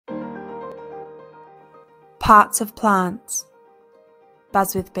Parts of plants.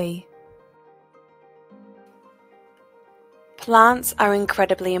 Buzz with Bee. Plants are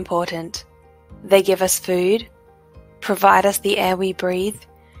incredibly important. They give us food, provide us the air we breathe,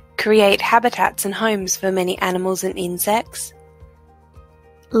 create habitats and homes for many animals and insects.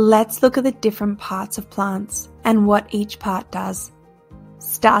 Let's look at the different parts of plants and what each part does,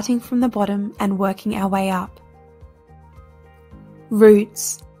 starting from the bottom and working our way up.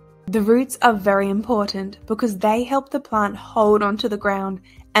 Roots. The roots are very important because they help the plant hold onto the ground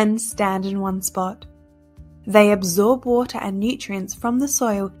and stand in one spot. They absorb water and nutrients from the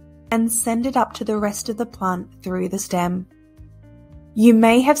soil and send it up to the rest of the plant through the stem. You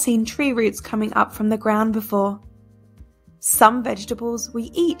may have seen tree roots coming up from the ground before. Some vegetables we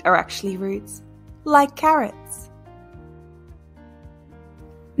eat are actually roots, like carrots.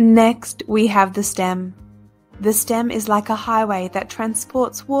 Next, we have the stem. The stem is like a highway that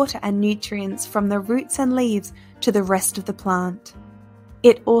transports water and nutrients from the roots and leaves to the rest of the plant.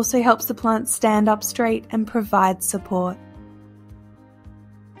 It also helps the plant stand up straight and provides support.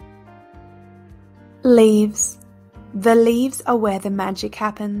 Leaves. The leaves are where the magic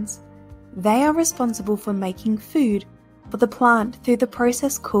happens. They are responsible for making food for the plant through the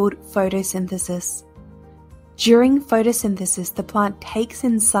process called photosynthesis. During photosynthesis, the plant takes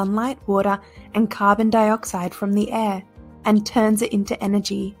in sunlight, water, and carbon dioxide from the air and turns it into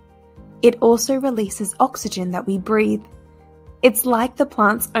energy. It also releases oxygen that we breathe. It's like the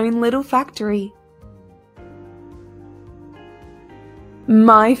plant's own little factory.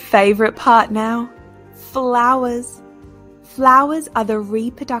 My favorite part now, flowers. Flowers are the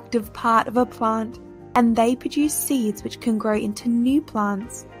reproductive part of a plant, and they produce seeds which can grow into new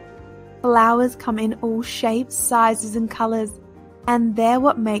plants. Flowers come in all shapes, sizes, and colors, and they're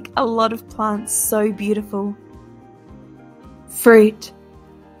what make a lot of plants so beautiful. Fruit.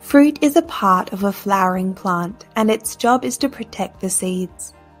 Fruit is a part of a flowering plant, and its job is to protect the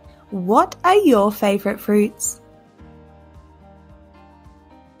seeds. What are your favorite fruits?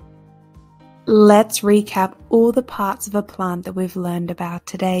 Let's recap all the parts of a plant that we've learned about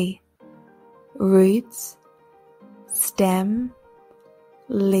today. Roots, stem,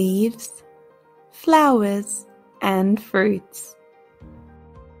 leaves, flowers, and fruits.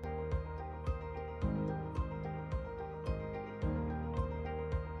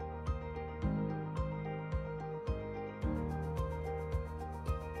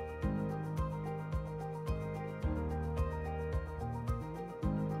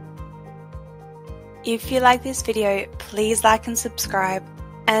 If you like this video, please like and subscribe,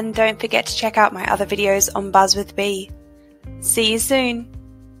 and don't forget to check out my other videos on Buzz with Bee. See you soon!